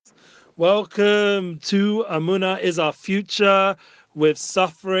Welcome to Amuna is Our Future with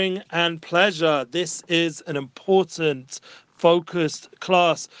Suffering and Pleasure. This is an important, focused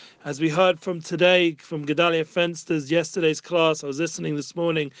class. As we heard from today, from Gedalia Fenster's yesterday's class, I was listening this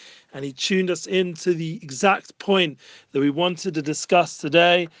morning and he tuned us into the exact point that we wanted to discuss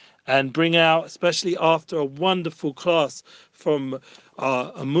today and bring out, especially after a wonderful class from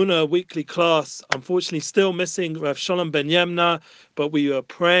our Amuna weekly class. Unfortunately, still missing Rav Shalom Ben Yemna, but we are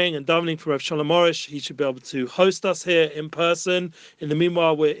praying and davening for Rav Shalom Orish. He should be able to host us here in person. In the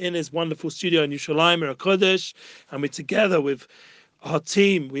meanwhile, we're in his wonderful studio in Yerushalayim, Kodesh, and we're together with our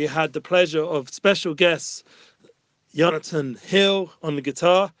team. We had the pleasure of special guests, Jonathan Hill on the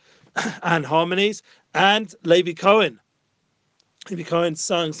guitar and harmonies, and Levi Cohen. Levi Cohen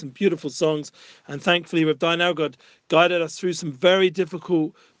sang some beautiful songs, and thankfully, Rav Dayan Elgod guided us through some very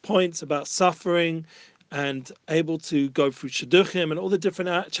difficult points about suffering and able to go through shidduchim and all the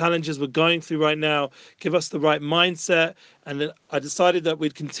different challenges we're going through right now, give us the right mindset. And then I decided that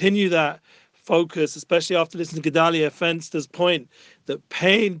we'd continue that focus, especially after listening to Gedalia Fenster's point that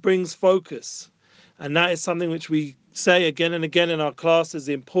pain brings focus. And that is something which we say again and again in our classes,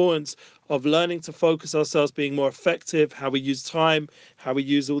 the importance of learning to focus ourselves, being more effective, how we use time, how we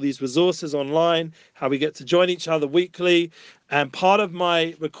use all these resources online, how we get to join each other weekly. And part of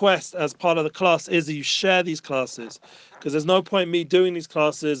my request as part of the class is that you share these classes, because there's no point me doing these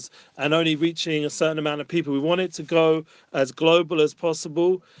classes and only reaching a certain amount of people. We want it to go as global as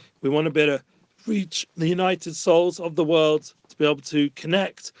possible. We want to be able to reach the united souls of the world, to be able to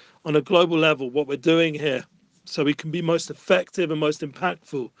connect on a global level what we're doing here so we can be most effective and most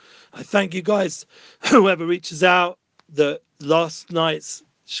impactful. I thank you guys, whoever reaches out. The last night's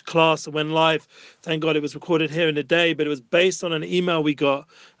class that went live, thank God it was recorded here in the day, but it was based on an email we got,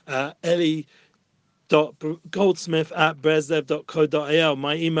 ellie.goldsmith@breslev.co.il.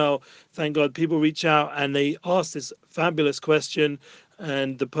 My email, thank God, people reach out and they ask this fabulous question.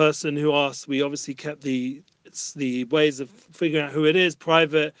 And the person who asked, we obviously kept the ways of figuring out who it is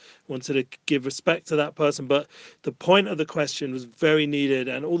private, wanted to give respect to that person, but the point of the question was very needed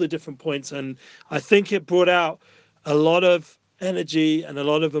and all the different points, and I think it brought out a lot of energy and a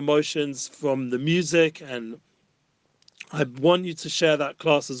lot of emotions from the music. And I want you to share that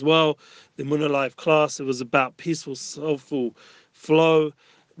class as well, the Muna Live class. It was about peaceful, soulful flow.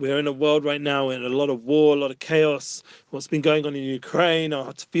 We're in a world right now in a lot of war, a lot of chaos. What's been going on in Ukraine,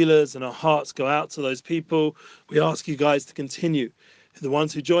 our tefillahs and our hearts go out to those people. We ask you guys to continue, the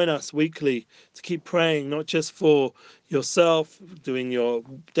ones who join us weekly, to keep praying, not just for yourself, doing your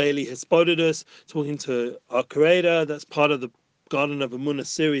daily Hesbodedus, talking to our Creator. That's part of the Garden of Amunah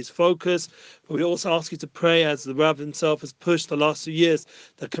series focus. But we also ask you to pray, as the Rav himself has pushed the last few years,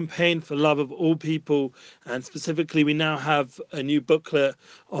 the campaign for love of all people. And specifically, we now have a new booklet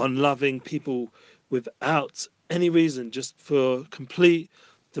on loving people without any reason, just for complete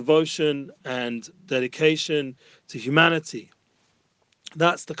devotion and dedication to humanity.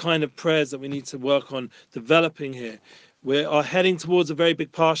 That's the kind of prayers that we need to work on developing here. We are heading towards a very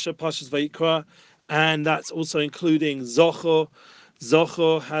big Parshas Vayikra, and that's also including Zochor.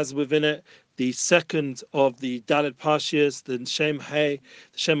 Zochor has within it the second of the Dalet Parshias, the Shem Hey.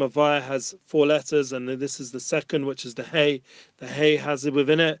 The Shem Havaya has 4 letters, and this is the second, which is the Hey. The Hey has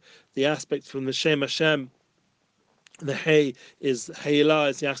within it the aspect from the Shem Hashem. The Hey is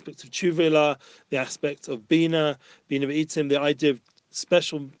Heilah, is the aspect of Tshuva, the aspect of Bina B'itim, the idea of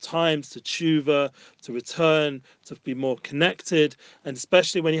special times to tshuva, to return, to be more connected. And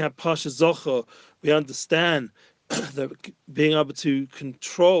especially when you have Pasha Zochor, we understand that being able to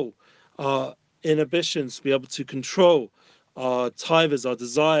control our inhibitions, to be able to control our tivers, our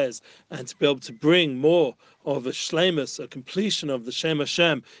desires, and to be able to bring more of a shlemus, a completion of the Shem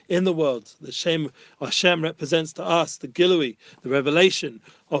Hashem in the world. The Shem Hashem represents to us the Gilui, the revelation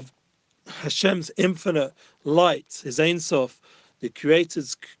of Hashem's infinite light, His Ein Sof, the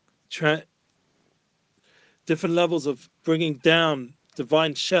Creator's different levels of bringing down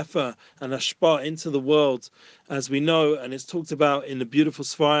divine shefa and ashpa into the world, as we know, and it's talked about in the beautiful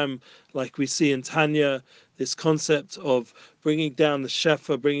Sfarim, like we see in Tanya, this concept of bringing down the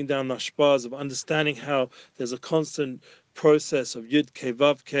shefa, bringing down the ashpas, of understanding how there's a constant process of Yud Ke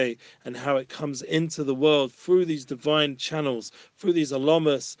Vav Ke, and how it comes into the world through these divine channels, through these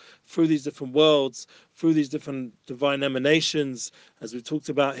alamas, through these different worlds, through these different divine emanations, as we've talked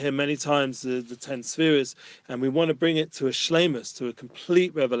about here many times, the 10 spheres, and we want to bring it to a shlemus, to a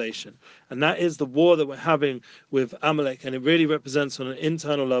complete revelation. And that is the war that we're having with Amalek, and it really represents on an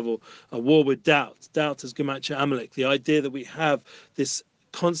internal level a war with doubt. Doubt is Gematria Amalek, the idea that we have this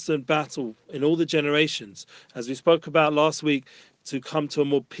constant battle in all the generations. As we spoke about last week, to come to a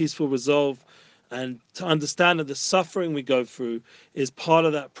more peaceful resolve, and to understand that the suffering we go through is part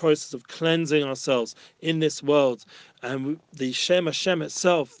of that process of cleansing ourselves in this world. And the Shem Hashem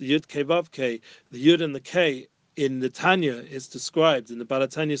itself, the Yud Ke Vav Ke, the Yud and the K in the Tanya is described in the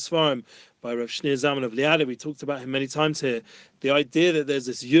Balatanya Svarim by Rav Shneur Zalman of Liadi. We talked about him many times here. The idea that there's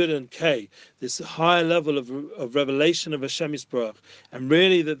this Yud and K, this higher level of revelation of Hashem Yisbarach, and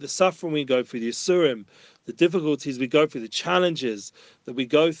really that the suffering we go through, the Yisurim, the difficulties we go through, the challenges that we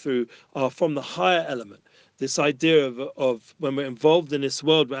go through are from the higher element. This idea of when we're involved in this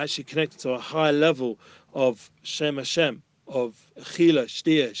world, we're actually connected to a higher level of Shem Hashem, of Achila,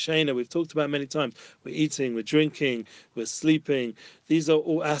 Shtia, Shena. We've talked about many times. We're eating, we're drinking, we're sleeping. These are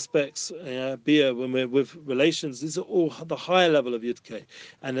all aspects, Bia, when we're with relations, these are all the higher level of Yud-K.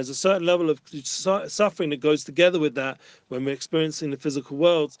 And there's a certain level of suffering that goes together with that when we're experiencing the physical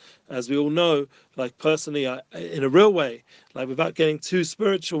world, as we all know, like personally, in a real way, like without getting too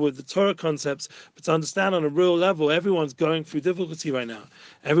spiritual with the Torah concepts, but to understand on a real level, everyone's going through difficulty right now.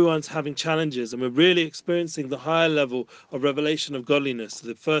 Everyone's having challenges, and we're really experiencing the higher level of revelation of godliness.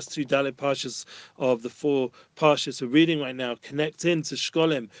 The first two Dalit Parshas of the four Parshas we're reading right now connect into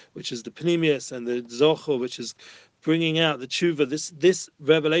Shkolim, which is the Pnimius, and the Zochor, which is bringing out the tshuva, this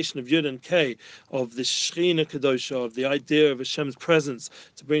revelation of Yud and K, of the Shechina Kadosha, of the idea of Hashem's presence,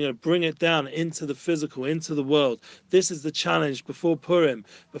 to bring it down into the physical, into the world. This is the challenge before Purim,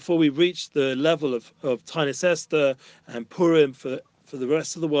 before we reach the level of Tainus Esther and Purim for the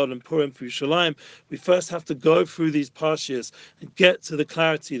rest of the world, and Purim for Yerushalayim. We first have to go through these parshias and get to the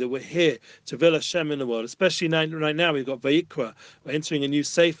clarity that we're here to reveal Hashem in the world. Especially right now, we've got Vayikra. We're entering a new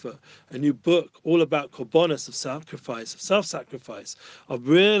sefer, a new book, all about korbanos, of sacrifice, of self-sacrifice, of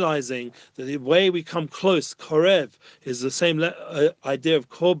realizing that the way we come close, korev, is the same idea of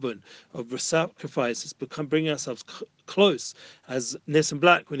korban, of sacrifice. It's bringing ourselves close. As Nissan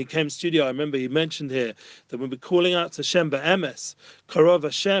Black, when he came to studio, I remember he mentioned here that when we're calling out to Hashem be'emes, Karov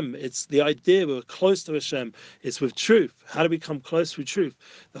Hashem, it's the idea we're close to Hashem, it's with truth. How do we come close with truth?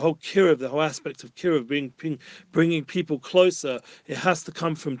 The whole kiruv, the whole aspect of kiruv, bringing people closer, it has to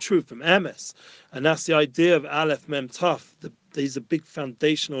come from truth, from emes. And that's the idea of Aleph Mem Taf. These are big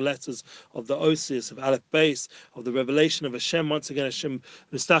foundational letters of the Osius, of Aleph Base, of the revelation of Hashem. Once again, Hashem,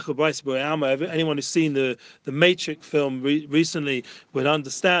 Mustachel Bryce Alma. Anyone who's seen the Matrix film recently would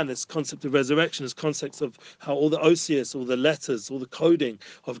understand this concept of resurrection, this concept of how all the Osius, all the letters, all the coding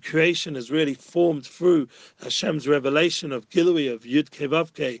of creation is really formed through Hashem's revelation of Gilui, of Yud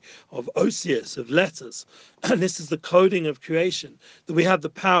Kevavke, of Osius, of letters. And this is the coding of creation, that we have the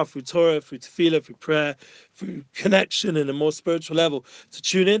power through Torah, through Tefillah, through prayer, through connection in a more spiritual level to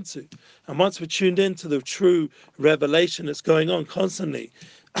tune into. And once we're tuned into the true revelation that's going on constantly,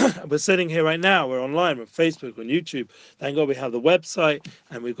 we're sitting here right now, we're online, we're on Facebook, on YouTube. Thank God we have the website,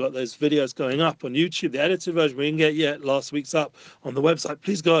 and we've got those videos going up on YouTube. The edited version we didn't get yet, last week's up on the website.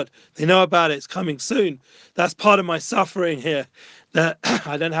 Please God, they know about it, it's coming soon. That's part of my suffering here, that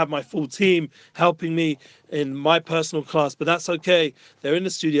I don't have my full team helping me in my personal class, but that's okay. They're in the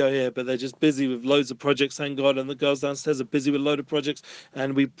studio here, but they're just busy with loads of projects, thank God, and the girls downstairs are busy with a load of projects.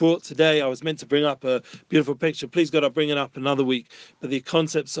 And we brought today, I was meant to bring up a beautiful picture. Please God, I'll bring it up another week. But the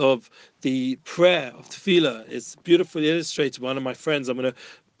concepts of the prayer of tefillah is beautifully illustrated by one of my friends. I'm going to,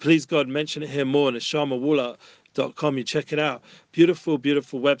 please God, mention it here more in neshamawula.com. You check it out. Beautiful,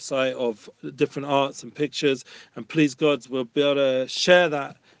 beautiful website of different arts and pictures. And please God, we'll be able to share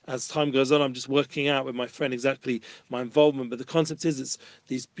that as time goes on. I'm just working out with my friend exactly my involvement, but the concept is it's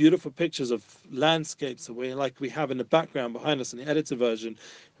these beautiful pictures of landscapes that we have in the background behind us in the edited version.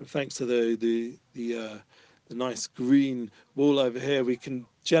 And thanks to the nice green wall over here, we can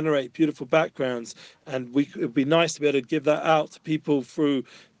generate beautiful backgrounds, and it would be nice to be able to give that out to people through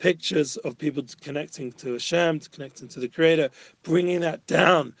pictures of people connecting to Hashem, connecting to the Creator, bringing that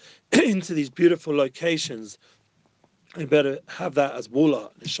down into these beautiful locations. You better have that as Wula,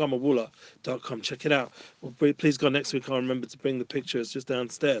 neshamawula.com. Check it out. Well, please God, next week I'll remember to bring the pictures just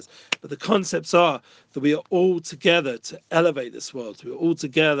downstairs. But the concepts are that we are all together to elevate this world. We are all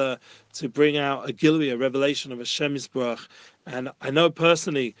together to bring out a Gilui, a revelation of Hashem Yisbarach. And I know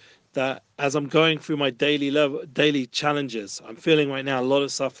personally that as I'm going through my daily challenges, I'm feeling right now a lot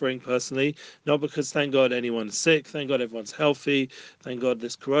of suffering personally, not because thank God anyone's sick, thank God everyone's healthy, thank God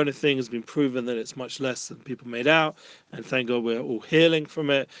this corona thing has been proven that it's much less than people made out, and thank God we're all healing from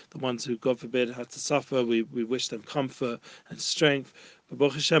it. The ones who, God forbid, had to suffer, we wish them comfort and strength. But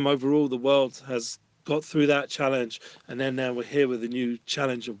Baruch Hashem, overall the world has got through that challenge, and then now we're here with a new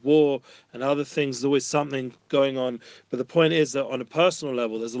challenge of war and other things. There's always something going on. But the point is that on a personal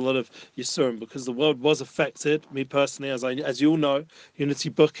level, there's a lot of Yisurim because the world was affected. Me personally, as you all know, Unity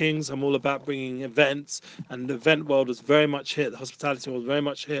Bookings, I'm all about bringing events, and the event world was very much hit. The hospitality world was very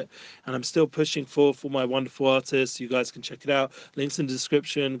much hit, and I'm still pushing for my wonderful artists. You guys can check it out. Links in the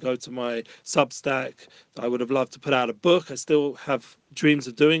description. Go to my Substack. I would have loved to put out a book. I still have dreams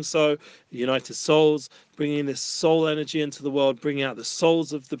of doing so. United Souls, bringing this soul energy into the world, bringing out the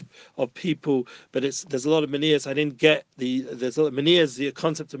souls of people. But there's a lot of manias. I didn't get there's a lot of manias. The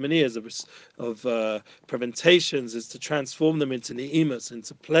concept of manias of preventations is to transform them into ni'imas,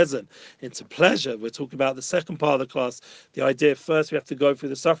 into pleasant, into pleasure. We're talking about the second part of the class. The idea first we have to go through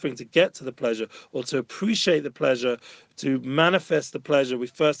the suffering to get to the pleasure, or to appreciate the pleasure. To manifest the pleasure, we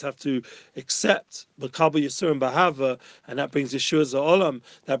first have to accept Makabel Yisurim Bahava, and that brings Yeshua Za'olam,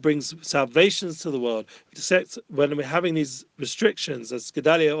 that brings salvations to the world. Except when we're having these restrictions, as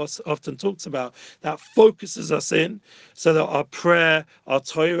Gedalia often talks about, that focuses us in so that our prayer, our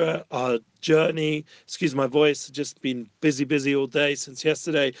Torah, our journey, excuse my voice, just been busy all day since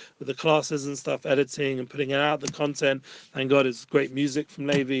yesterday with the classes and stuff, editing and putting out the content. Thank God it's great music from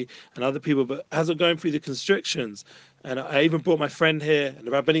Levi and other people. But as we're going through the constrictions, and I even brought my friend here, and the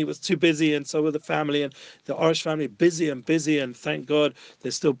Rabbani was too busy, and so were the family, and the Orish family busy, and thank God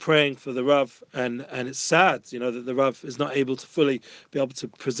they're still praying for the Rav, and it's sad, that the Rav is not able to fully be able to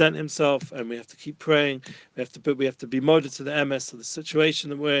present himself, and we have to keep praying. We have to be molded to the MS of the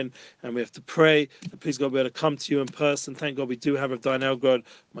situation that we're in, and we have to pray. And please God, we're able to come to you in person. Thank God we do have Rav Dain Elgrod,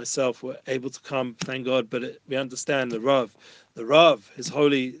 myself, we're able to come. Thank God, but we understand the Rav, his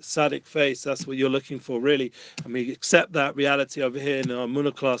holy Sadiq face, that's what you're looking for, really. And we accept that reality over here in our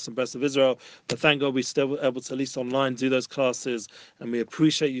Munah class and Best of Israel. But thank God we're still able to, at least online, do those classes. And we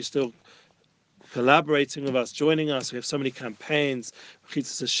appreciate you still collaborating with us, joining us. We have so many campaigns.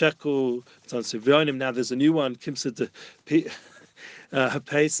 Chitzas Shekel, now there's a new one, Kimsa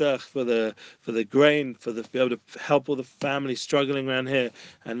Pesach for the grain, to be able to help all the families struggling around here,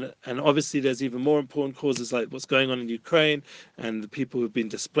 and obviously there's even more important causes like what's going on in Ukraine and the people who've been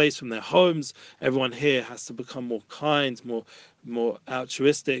displaced from their homes. Everyone here has to become more kind, more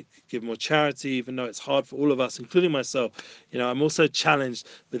altruistic, give more charity, even though it's hard for all of us, including myself. I'm also challenged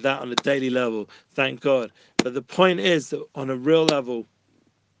with that on a daily level, thank God. But the point is that on a real level,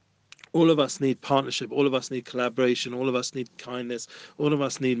 all of us need partnership, all of us need collaboration, all of us need kindness, all of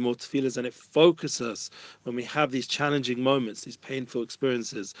us need more tefillahs, and it focuses us when we have these challenging moments, these painful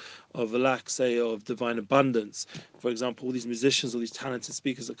experiences of a lack, say, of divine abundance. For example, all these musicians, all these talented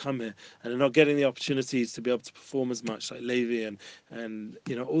speakers that come here and are not getting the opportunities to be able to perform as much, like Levi and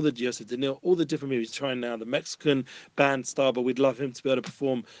all the Joseph Daniel, all the different movies trying now. The Mexican band star, but we'd love him to be able to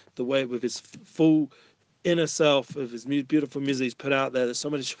perform the way with his full inner self of his beautiful music he's put out there. There's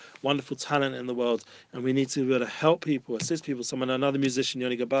so much wonderful talent in the world, and we need to be able to help people, assist people. Another musician,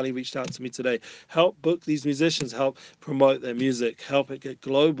 Yoni Gabali, reached out to me today. Help book these musicians, help promote their music, help it get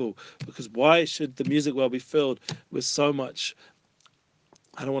global. Because why should the music world be filled with so much,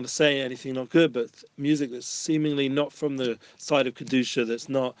 I don't want to say anything not good, but music that's seemingly not from the side of Kedusha, that's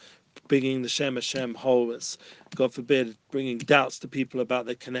not bringing the Shem Hashem whole, that's, God forbid, bringing doubts to people about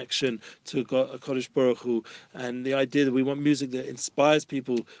their connection to God, Kodesh Baruch Hu, and the idea that we want music that inspires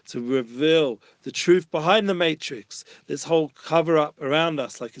people to reveal the truth behind the matrix. This whole cover-up around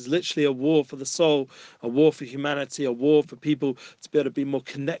us, like, is literally a war for the soul, a war for humanity, a war for people to be able to be more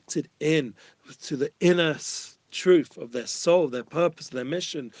connected in to the inner truth of their soul, their purpose, their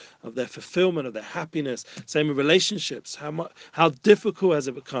mission, of their fulfillment, of their happiness. Same with relationships. How difficult has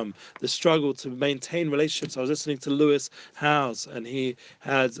it become, the struggle to maintain relationships? I was listening to Lewis Howes, and he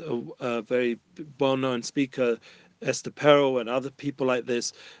had a very well-known speaker, Esther Perel, and other people like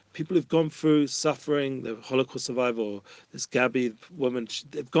this. People who've gone through suffering, the Holocaust survivor, or this Gabby woman,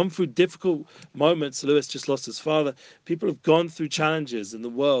 they've gone through difficult moments. Lewis just lost his father. People have gone through challenges in the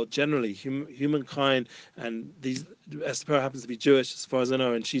world, generally, humankind, and these. Esther Perel happens to be Jewish, as far as I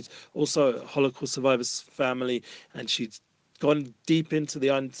know, and she's also a Holocaust survivor's family, and she's gone deep into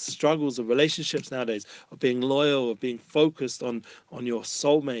the struggles of relationships nowadays, of being loyal, of being focused on your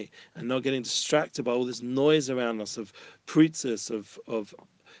soulmate, and not getting distracted by all this noise around us of preachers, of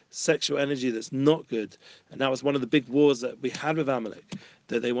sexual energy that's not good. And that was one of the big wars that we had with Amalek.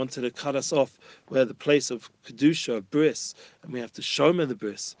 that they wanted to cut us off where the place of Kedusha, of Bris, and we have to shomer the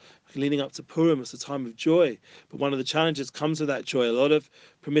Bris. Leading up to Purim, it's a time of joy, but one of the challenges comes with that joy. A lot of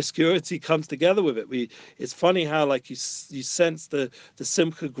promiscuity comes together with it. It's funny how like you sense the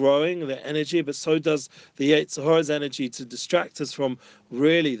simcha growing, the energy, but so does the Yetzer Hara's energy to distract us from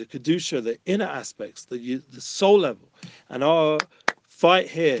really the Kedusha, the inner aspects, the soul level. And our fight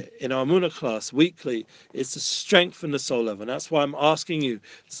here in our Muna class weekly is to strengthen the soul level. And that's why I'm asking you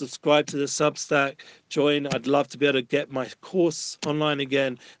to subscribe to the Substack, join. I'd love to be able to get my course online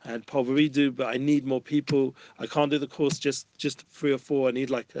again. I had Pulveridu, but I need more people. I can't do the course just 3 or 4. I need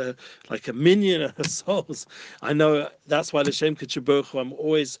like a minion of souls. I know that's why L'Shem Kitchaburchu, I'm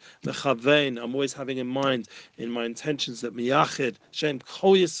always mechavein, I'm always having in mind in my intentions that miyached, Shem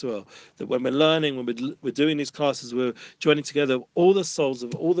Kol Yisrael, that when we're learning, when we're doing these classes, we're joining together all the souls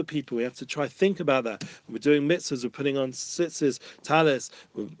of all the people. We have to try think about that. When we're doing mitzvahs, we're putting on tzitzis, talis,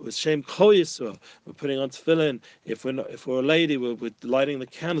 with Shem Kol Yisrael, we're putting on tefillin. If we're a lady, we're lighting the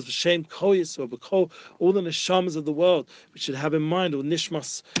candles with Shem Kol Yisrael, but all the neshamas of the world. We should have in mind all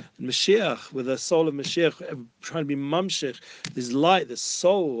nishmas and Mashiach, with the soul of Mashiach, trying to be mamshich, this light, this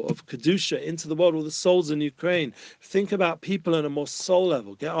soul of kedusha into the world. All the souls in Ukraine. Think about people on a more soul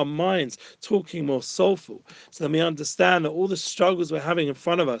level. Get our minds talking more soulful, so that we understand that all the struggles we're having in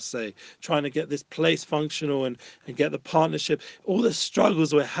front of us, say, trying to get this place functional and get the partnership, all the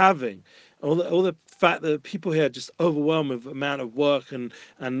struggles we're having, all the fact that people here are just overwhelmed with the amount of work and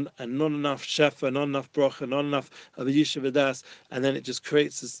not enough shefa, not enough brocha, not enough of the yishuv das, and then it just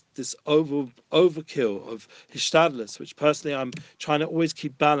creates this overkill of hishtadlus, which personally I'm trying to always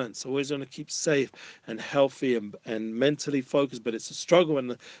keep balance, always want to keep safe and healthy and mentally focused. But it's a struggle in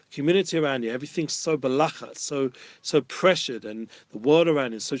the community around you. Everything's so balachat, so pressured, and the world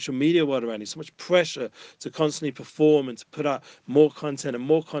around you, social media world around you, so much pressure to constantly perform and to put out more content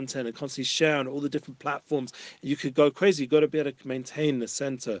and constantly share on all the different platforms. You could go crazy. You've got to be able to maintain the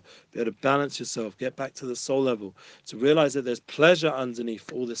center, be able to balance yourself, get back to the soul level, to realize that there's pleasure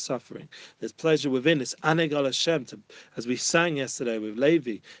underneath all this suffering. There's pleasure within this Aneg al Hashem, as we sang yesterday with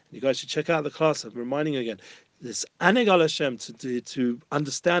Levi. You guys should check out the class. I'm reminding you again. This Aneg al Hashem, to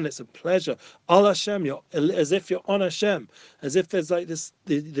understand it's a pleasure. Al Hashem, you're as if you're on Hashem, as if there's like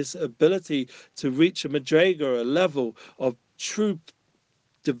this ability to reach a madrega, a level of true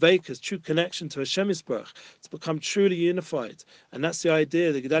Devekas, true connection to Hashem Yisbarach, to become truly unified. And that's the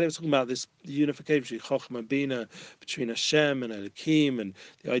idea. The Gedalia was talking about this unification between Chochmah and Bina, between Hashem and Elohim, and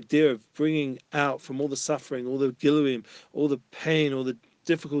the idea of bringing out from all the suffering, all the giluim, all the pain, all the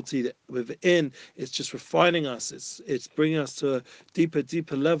difficulty that within, it's just refining us. It's bringing us to a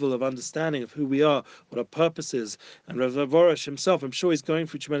deeper level of understanding of who we are, what our purpose is. And Rav Vorosh himself, I'm sure he's going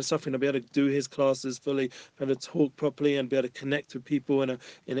through tremendous suffering to be able to do his classes fully, be able to talk properly, and be able to connect with people in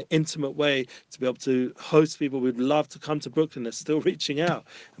an intimate way, to be able to host people. We'd love to come to Brooklyn. They're still reaching out,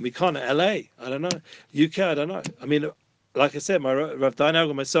 and we can't. LA, I don't know. UK, I don't know. I mean, like I said, my Rav Dainag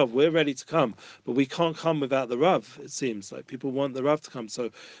and myself, we're ready to come, but we can't come without the Rav. It seems like people want the Rav to come, so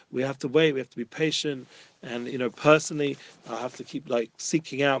we have to wait. We have to be patient, and personally, I have to keep like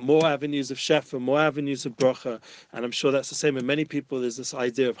seeking out more avenues of shefa, more avenues of bracha, and I'm sure that's the same with many people. There's this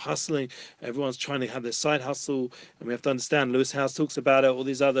idea of hustling. Everyone's trying to have their side hustle, and we have to understand. Lewis House talks about it. All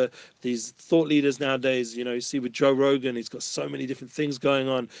these thought leaders nowadays. You see with Joe Rogan, he's got so many different things going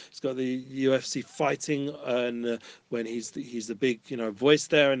on. He's got the UFC fighting, and when he's the big voice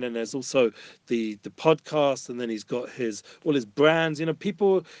there, and then there's also the podcast, and then he's got all his brands.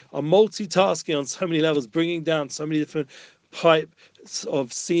 People are multitasking on so many levels, bringing down so many different pipes of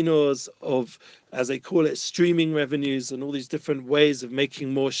sinors, of, as they call it, streaming revenues, and all these different ways of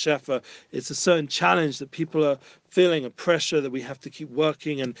making more shefa. It's a certain challenge that people are feeling, a pressure that we have to keep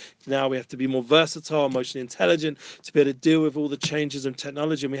working, and now we have to be more versatile, emotionally intelligent, to be able to deal with all the changes in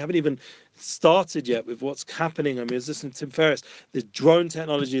technology. And we haven't even started yet with what's happening. I mean, I was listening to Tim Ferriss, the drone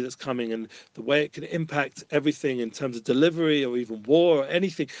technology that's coming, and the way it can impact everything in terms of delivery or even war or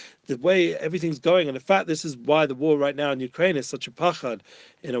anything, the way everything's going. And in fact, this is why the war right now in Ukraine is such a pachad,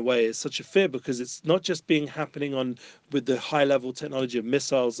 in a way. It's such a fear, because it's not just happening with the high level technology of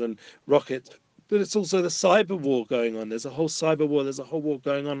missiles and rockets, but it's also the cyber war going on. There's a whole cyber war. There's a whole war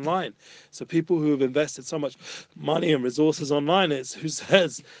going online. So people who have invested so much money and resources online, it's who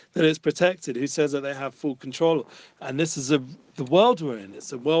says that it's protected, who says that they have full control. And this is the world we're in.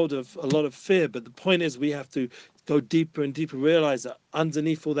 It's a world of a lot of fear. But the point is, we have to go deeper and deeper, realize that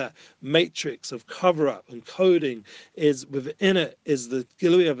underneath all that matrix of cover up and coding is within it is the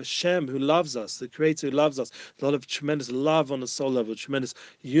Gilui of Hashem who loves us, the Creator who loves us. A lot of tremendous love on the soul level, tremendous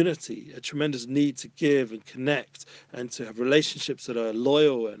unity, a tremendous need to give and connect and to have relationships that are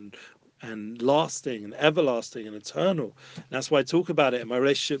loyal and lasting and everlasting and eternal. And that's why I talk about it in my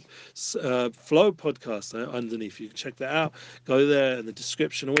relationship flow podcast underneath. You can check that out. Go there in the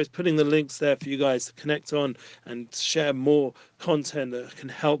description. Always putting the links there for you guys to connect on and share more content that can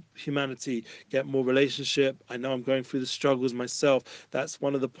help humanity get more relationship. I know I'm going through the struggles myself. That's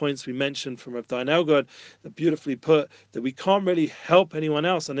one of the points we mentioned from Rav Dayan Elgod, that beautifully put, that we can't really help anyone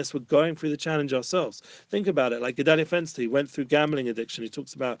else unless we're going through the challenge ourselves. Think about it. Like Gedalia Fenster, he went through gambling addiction. He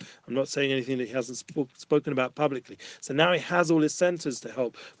talks about, I'm not saying anything that he hasn't spoken about publicly. So now he has all his centers to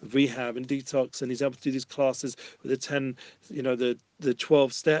help with rehab and detox, and he's able to do these classes with the 10, the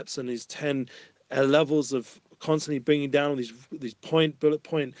 12 steps and these 10 levels of constantly bringing down all these bullet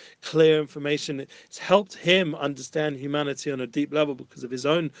point clear information. It's helped him understand humanity on a deep level because of his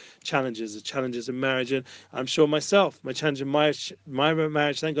own challenges, the challenges in marriage. And I'm sure myself, my challenge in my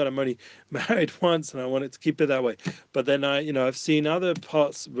marriage, thank God I'm only married once and I wanted to keep it that way. But then I've seen other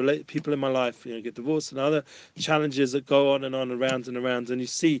parts, people in my life, get divorced and other challenges that go on, around and around. And you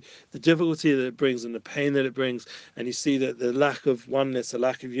see the difficulty that it brings and the pain that it brings. And you see that the lack of oneness, the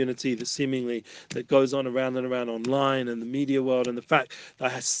lack of unity that seemingly that goes on around and around online and the media world, and the fact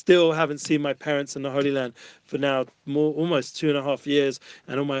that I still haven't seen my parents in the Holy Land for now almost 2.5 years,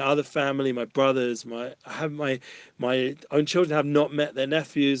 and all my other family, my brothers, I have my own children have not met their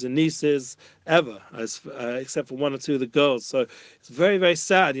nephews and nieces ever, except for one or two of the girls. So it's very, very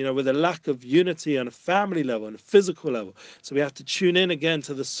sad, with a lack of unity on a family level and a physical level. So we have to tune in again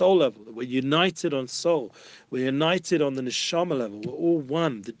to the soul level. We're united on soul. We're united on the neshama level. We're all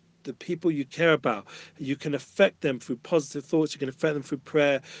one. The people you care about, you can affect them through positive thoughts. You can affect them through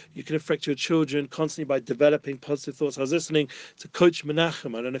prayer. You can affect your children constantly by developing positive thoughts. I was listening to Coach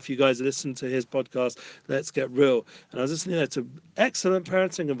Menachem. I don't know if you guys listened to his podcast, Let's Get Real. And I was listening there to excellent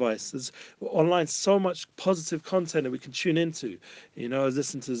parenting advice. There's online so much positive content that we can tune into. I was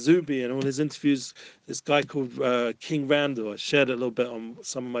listening to Zuby and all his interviews. This guy called King Randall. I shared it a little bit on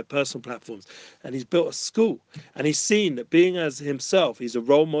some of my personal platforms. And he's built a school. And he's seen that being as himself, he's a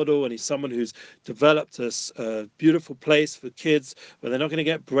role model, and he's someone who's developed a beautiful place for kids where they're not going to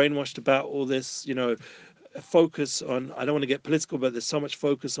get brainwashed about all this, focus on, I don't want to get political, but there's so much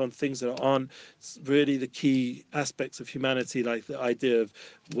focus on things that aren't really the key aspects of humanity, like the idea of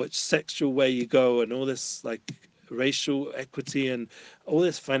which sexual way you go and all this like racial equity and all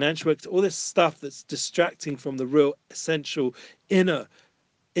this financial equity, all this stuff that's distracting from the real essential inner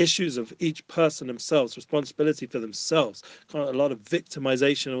issues of each person themselves, responsibility for themselves, kind of a lot of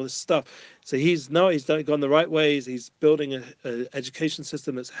victimization, all this stuff. So he's gone the right ways. He's building an education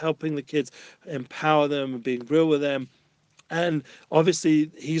system that's helping the kids, empower them and being real with them. And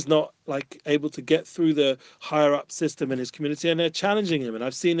obviously he's not like able to get through the higher up system in his community, and they're challenging him. And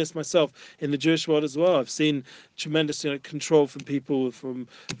I've seen this myself in the Jewish world as well. I've seen tremendous control from people from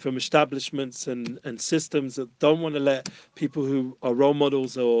establishments and systems that don't want to let people who are role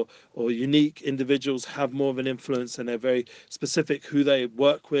models or unique individuals have more of an influence, and they're very specific who they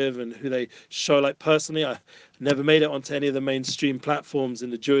work with and who they show. Like personally, I never made it onto any of the mainstream platforms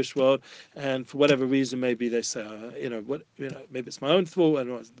in the Jewish world, and for whatever reason, maybe they say, maybe it's my own fault, and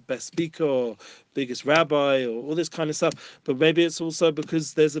I'm not the best speaker or biggest rabbi or all this kind of stuff. But maybe it's also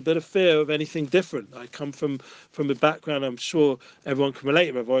because there's a bit of fear of anything different. I come from a background, I'm sure everyone can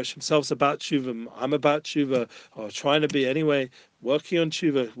relate. Rav Arush himself's about tshuva, I'm about tshuva, or trying to be anyway. Working on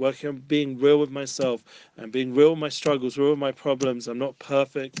tshuva, working on being real with myself and being real with my struggles, real with my problems. I'm not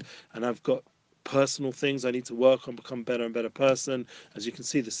perfect, and I've got personal things I need to work on, become better and better person. As you can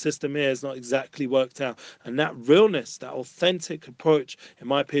see, the system here is not exactly worked out, and that realness, that authentic approach, in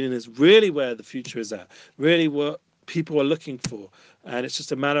my opinion, is really where the future is at, really what people are looking for. And it's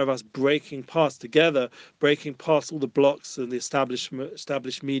just a matter of us breaking past all the blocks and the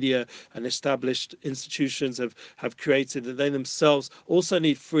established media and established institutions have created, that they themselves also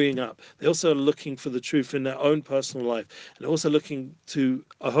need freeing up. They also are looking for the truth in their own personal life, and also looking to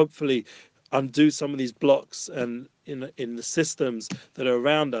hopefully undo some of these blocks and in the systems that are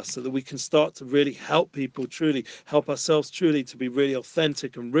around us, so that we can start to really help people, truly help ourselves, truly to be really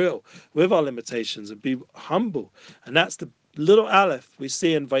authentic and real with our limitations and be humble. And that's the little aleph we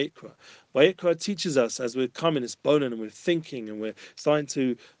see in Vayikra. Vayikra teaches us as we're coming, it's boning and we're thinking and we're starting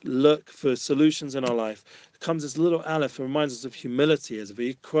to look for solutions in our life. It comes this little aleph and reminds us of humility as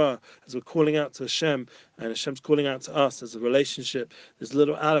Vayikra, as we're calling out to Hashem and Hashem's calling out to us as a relationship. This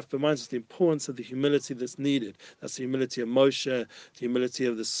little aleph reminds us the importance of the humility that's needed. That's the humility of Moshe, the humility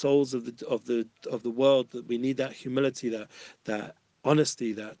of the souls of the world. That we need that humility, that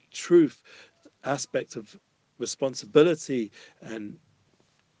honesty, that truth aspect of responsibility and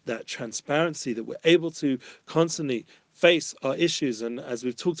that transparency, that we're able to constantly face our issues and, as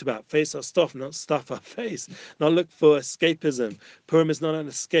we've talked about, face our stuff, not stuff our face, not look for escapism. Purim is not an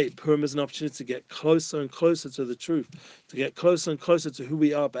escape. Purim is an opportunity to get closer and closer to the truth, to get closer and closer to who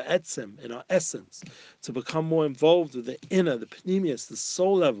we are, but etzem, in our essence, to become more involved with the inner, the pneumius, the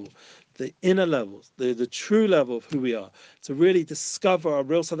soul level, the inner levels, the true level of who we are, to really discover our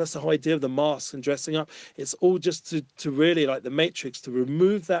real self. That's the whole idea of the mask and dressing up. It's all just to really, like the Matrix, to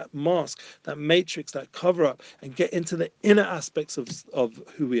remove that mask, that matrix, that cover up, and get into the inner aspects of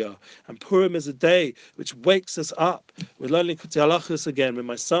who we are. And Purim is a day which wakes us up. We're learning Kuti Halachos again with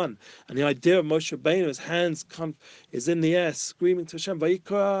my son, and the idea of Moshe Rabbeinu, his hands is in the air, screaming to Hashem,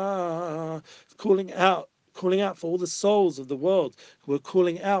 Vayikra, calling out for all the souls of the world. We're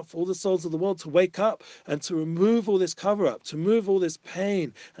calling out for all the souls of the world to wake up and to remove all this cover up, to remove all this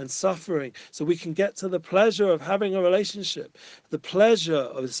pain and suffering, so we can get to the pleasure of having a relationship, the pleasure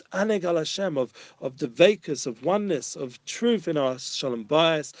of this Aneg al Hashem, of the Vekas, of oneness, of truth in our Shalom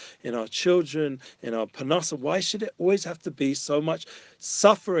Bayis, in our children, in our Panasa. Why should it always have to be so much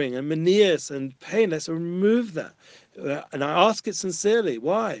suffering and manias and pain? Let's remove that. And I ask it sincerely.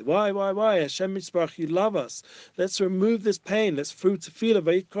 Why? Hashem Yisbarach, you love us. Let's remove this pain. Let's feel a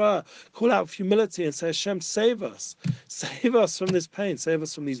Vayikra. Call out humility and say, Hashem, save us. Save us from this pain. Save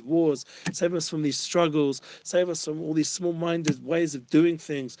us from these wars. Save us from these struggles. Save us from all these small-minded ways of doing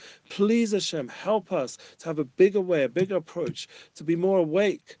things. Please, Hashem, help us to have a bigger way, a bigger approach, to be more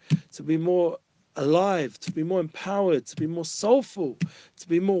awake, to be more alive, to be more empowered, to be more soulful, to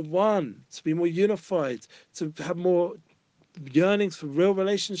be more one, to be more unified, to have more yearnings for real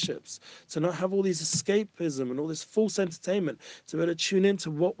relationships, to not have all these escapism and all this false entertainment, to be able to tune into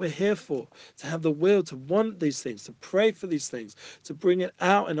what we're here for, to have the will to want these things, to pray for these things, to bring it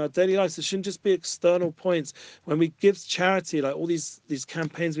out in our daily lives. It shouldn't just be external points. When we give charity, like all these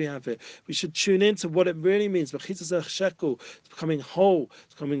campaigns we have here, we should tune into what it really means. Shekel, it's becoming whole,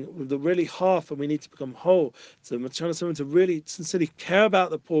 it's becoming the really half, and we need to become whole. To really sincerely care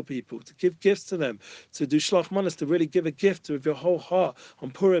about the poor people, to give gifts to them, to do shlach manas, to really give a gift with your whole heart on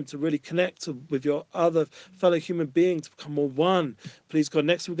Purim, to really connect with your other fellow human beings, to become more one. Please God,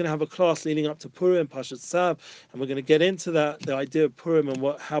 next we're going to have a class leading up to Purim, Pashat Tzav, and we're going to get into that, the idea of Purim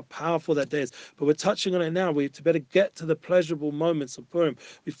and how powerful that day is. But we're touching on it now. To better get to the pleasurable moments of Purim,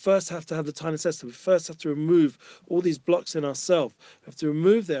 we first have to have the time and cessation. We first have to remove all these blocks in ourselves. We have to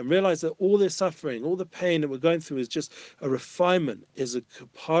remove them, realize that all this suffering, all the pain that we're going through is just a refinement, is a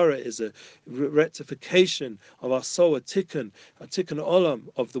kapara, is a rectification of our soul, a tikkun olam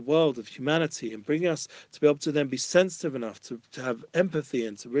of the world, of humanity, and bringing us to be able to then be sensitive enough to have empathy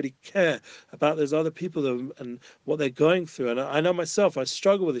and to really care about those other people and what they're going through. And I know myself, I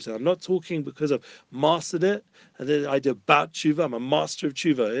struggle with this. I'm not talking because I've mastered it. And then I do about tshuva. I'm a master of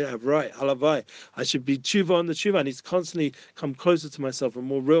tshuva. Yeah, right. Halavai. I should be tshuva on the tshuva. I need to constantly come closer to myself and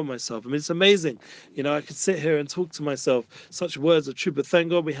more real myself. I mean, it's amazing. I could sit here and talk to myself such words of truth. But thank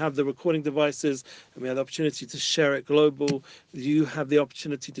God we have the recording devices and we have the opportunity to share it global. You have the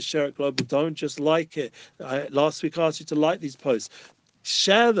opportunity to share it global. Don't just like it. Last week I asked you to like these posts.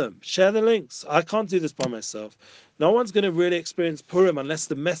 Share them. Share the links. I can't do this by myself. No one's going to really experience Purim unless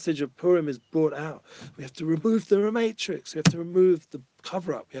the message of Purim is brought out. We have to remove the matrix. We have to remove the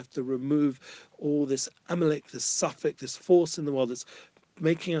cover-up. We have to remove all this Amalek, this suffix, this force in the world that's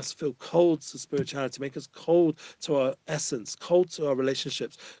making us feel cold to spirituality, make us cold to our essence, cold to our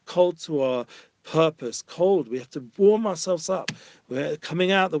relationships, cold to our purpose, cold. We have to warm ourselves up. We're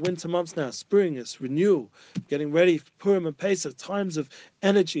coming out the winter months now, spring, it's renewal, getting ready for Purim and Pesach, times of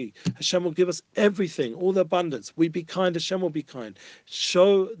energy. Hashem will give us everything, all the abundance. We be kind, Hashem will be kind.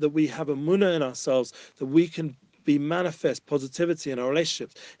 Show that we have a munah in ourselves, that we can be manifest positivity in our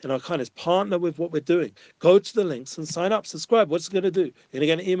relationships, in our kindness. Partner with what we're doing. Go to the links and sign up, subscribe. What's it going to do? You're going to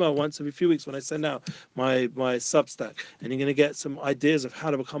get an email once every few weeks when I send out my Substack, and you're going to get some ideas of how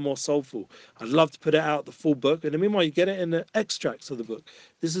to become more soulful. I'd love to put it out, the full book, and meanwhile you get it in the extracts of the book.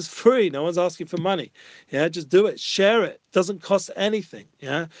 This is free. No one's asking for money. Yeah, just do it. Share it. Doesn't cost anything.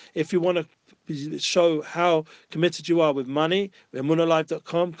 Yeah, if you want to show how committed you are with money,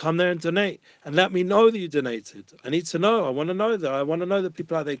 emunalive.com, come there and donate. And let me know that you donated. I need to know. I want to know that. I want to know that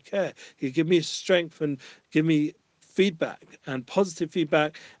people out there care. You give me strength and give me feedback and positive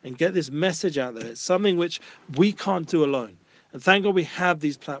feedback and get this message out there. It's something which we can't do alone. And thank God we have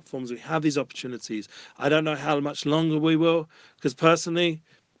these platforms, we have these opportunities. I don't know how much longer we will, because personally,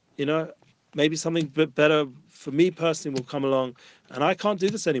 you know, maybe something bit better for me personally will come along. And I can't do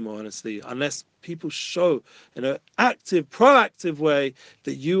this anymore, honestly, unless people show in an active, proactive way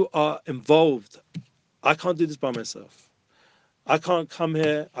that you are involved. I can't do this by myself. I can't come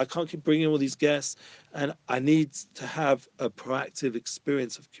here. I can't keep bringing all these guests. And I need to have a proactive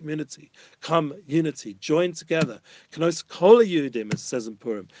experience of community. Come, unity, join together. Knos kol Yehudim, as it says in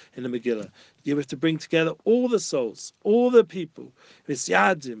Purim, in the Megillah. You have to bring together all the souls, all the people. It's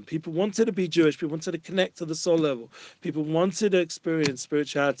Yadim. People wanted to be Jewish. People wanted to connect to the soul level. People wanted to experience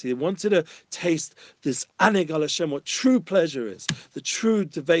spirituality. They wanted to taste this Aneg al Hashem, what true pleasure is, the true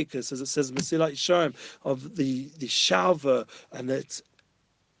Devekas, as it says in Mesilat Yesharim, of the Shalva and its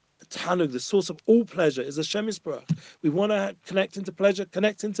Tanug, the source of all pleasure, is Hashem Yisbarach. We want to connect into pleasure,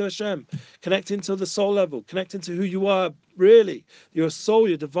 connect into Hashem, connect into the soul level, connect into who you are, really. Your soul,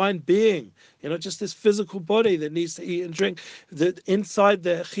 your divine being. Not just this physical body that needs to eat and drink. That inside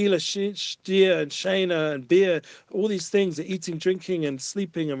the Chila, Shtia, and Shana, and beer, all these things, the eating, drinking, and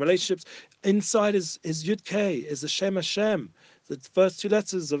sleeping, and relationships, inside is Yud K, is Hashem Hashem. The first two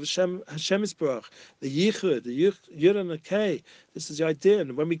letters of Hashem Yisbarach, the Yichud, the Yud and the K. This is the idea.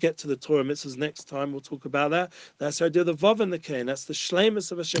 And when we get to the Torah mitzvahs next time, we'll talk about that. That's the idea of the Vav and the K. And that's the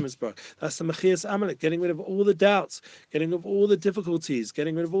Shleimus of Hashem Yisbarach. That's the Mechias Amalek, getting rid of all the doubts, getting rid of all the difficulties,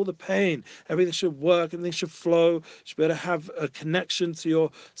 getting rid of all the pain. Everything should work, everything should flow. You should be able to have a connection to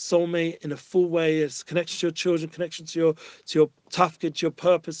your soulmate in a full way. It's connection to your children, connection to your tafkid, to your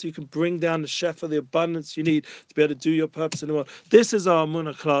purpose, so you can bring down the shefa, the abundance you need to be able to do your purpose in the world. This is our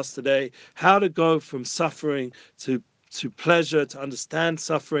Amunah class today, how to go from suffering to pleasure, to understand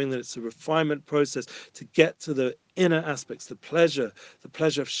suffering, that it's a refinement process, to get to the inner aspects, the pleasure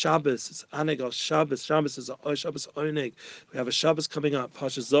of Shabbos. It's Aneg al Shabbos. Shabbos is a Shabbos Oneg. We have a Shabbos coming up,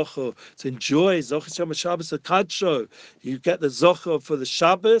 Pasha Zocho, to enjoy Zochos Yom Shabbos Kadsho. You get the Zocho for the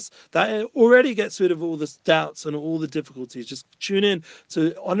Shabbos. That already gets rid of all the doubts and all the difficulties. Just tune in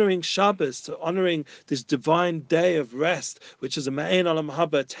to honoring Shabbos, to honoring this divine day of rest, which is a Ma'ain al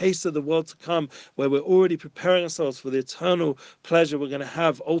Mahaba, a taste of the world to come, where we're already preparing ourselves for the eternal pleasure we're going to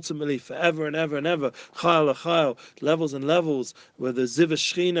have ultimately forever and ever and ever. Chayal Chayal, levels and levels, where the Ziva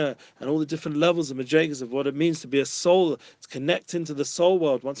Shechina and all the different levels and madrigas of what it means to be a soul, to connect into the soul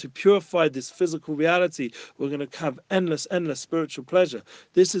world. Once we purified this physical reality, we're going to have endless spiritual pleasure.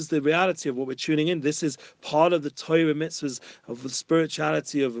 This is the reality of what we're tuning in. This is part of the Torah mitzvahs, of the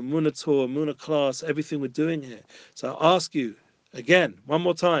spirituality of Emunah Torah, Emunah class, everything we're doing here. So I ask you, again, one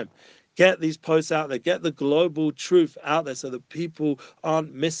more time, get these posts out there, get the global truth out there so that people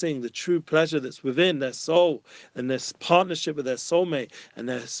aren't missing the true pleasure that's within their soul and their partnership with their soulmate and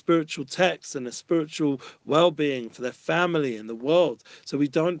their spiritual texts and their spiritual well-being for their family and the world. So we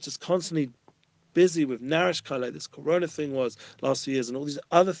don't just constantly busy with Narishka, like this Corona thing was last few years, and all these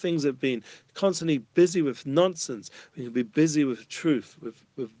other things have been constantly busy with nonsense. We can be busy with truth,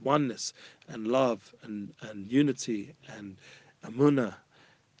 with oneness and love and unity and Amunah.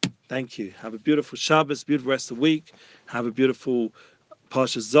 Thank you. Have a beautiful Shabbos, beautiful rest of the week. Have a beautiful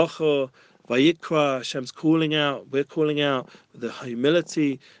Parsha Zochor, Vayikra. Hashem's calling out. We're calling out with the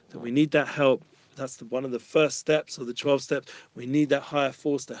humility that we need that help. That's one of the first steps of the 12 steps. We need that higher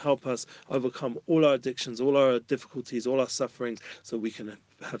force to help us overcome all our addictions, all our difficulties, all our sufferings, so we can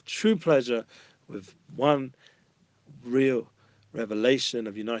have true pleasure with one real revelation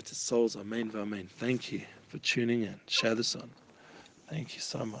of united souls. Amen, amen. Thank you for tuning in. Share this on. Thank you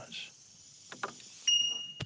so much.